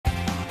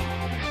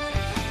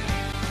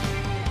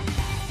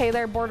Hey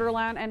there,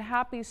 Borderland, and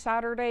happy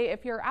Saturday.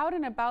 If you're out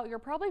and about, you're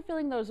probably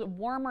feeling those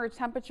warmer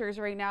temperatures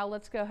right now.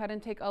 Let's go ahead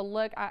and take a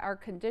look at our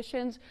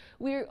conditions.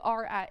 We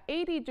are at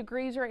 80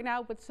 degrees right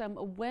now with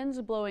some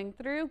winds blowing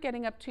through,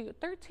 getting up to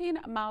 13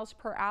 miles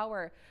per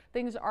hour.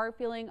 Things are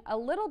feeling a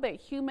little bit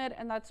humid,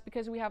 and that's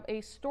because we have a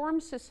storm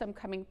system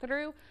coming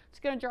through. It's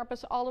going to drop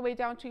us all the way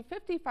down to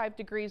 55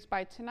 degrees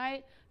by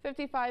tonight,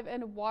 55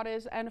 in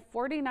Juarez and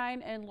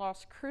 49 in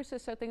Las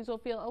Cruces. So things will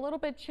feel a little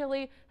bit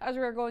chilly as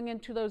we're going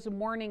into those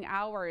morning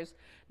hours.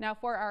 Now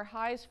for our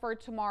highs for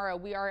tomorrow,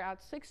 we are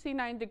at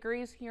 69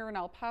 degrees here in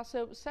El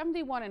Paso,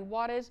 71 in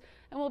Juarez,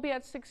 and we'll be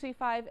at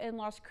 65 in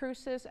Las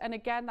Cruces. And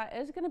again, that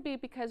is going to be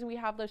because we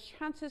have those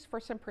chances for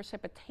some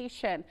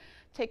precipitation.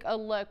 Take a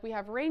look. We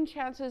have rain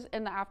chances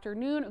in the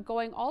afternoon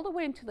going all the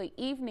way into the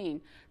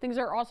evening. Things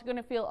are also going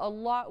to feel a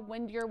lot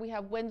windier. We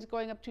have winds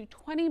going up to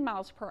 20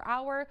 miles per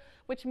hour,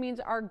 which means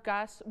our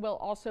gusts will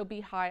also be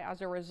high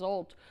as a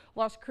result.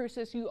 Las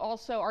Cruces, you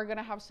also are going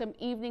to have some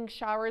evening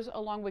showers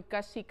along with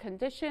gusty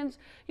conditions.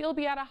 You'll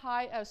be at a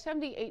high of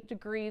 78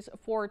 degrees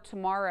for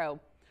tomorrow.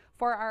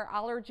 For our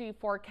allergy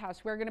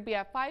forecast, we're going to be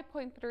at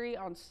 5.3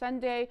 on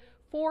Sunday,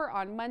 4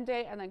 on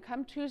Monday, and then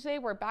come Tuesday,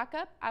 we're back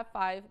up at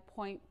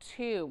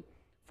 5.2.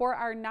 For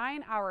our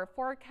 9-hour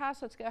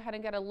forecast, let's go ahead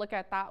and get a look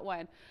at that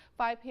one.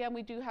 5 p.m.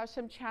 we do have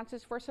some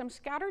chances for some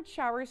scattered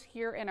showers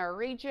here in our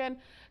region.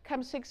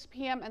 Come 6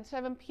 p.m. and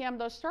 7 p.m.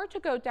 those start to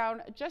go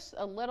down just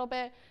a little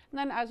bit. And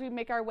then as we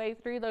make our way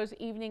through those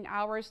evening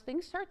hours,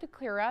 things start to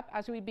clear up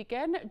as we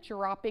begin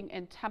dropping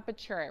in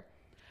temperature.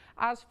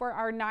 As for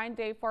our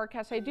 9-day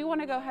forecast, I do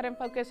want to go ahead and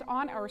focus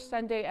on our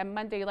Sunday and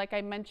Monday. Like I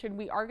mentioned,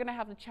 we are going to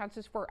have the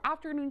chances for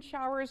afternoon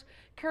showers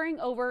carrying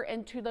over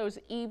into those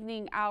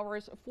evening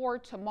hours for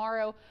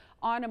tomorrow.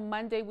 On a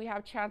Monday, we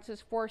have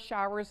chances for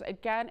showers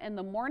again in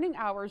the morning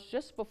hours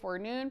just before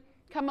noon.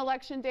 Come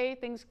election day,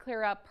 things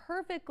clear up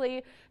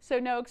perfectly, so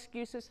no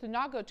excuses to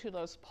not go to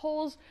those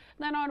polls.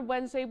 Then on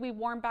Wednesday, we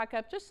warm back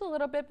up just a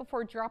little bit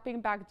before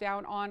dropping back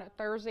down on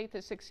Thursday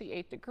to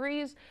 68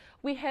 degrees.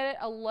 We hit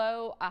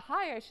a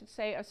high, I should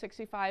say, of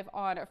 65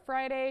 on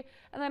Friday.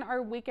 And then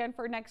our weekend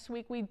for next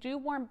week, we do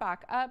warm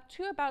back up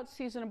to about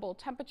seasonable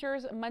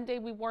temperatures. Monday,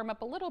 we warm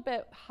up a little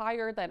bit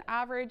higher than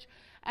average,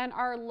 and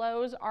our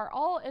lows are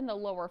all in the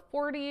lower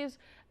 40s.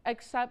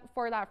 Except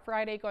for that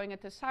Friday going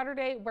into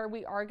Saturday, where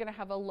we are going to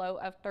have a low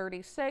of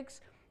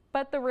 36.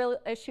 But the real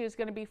issue is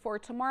going to be for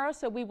tomorrow,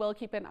 so we will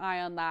keep an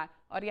eye on that.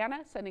 Oriana,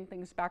 sending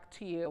things back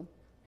to you.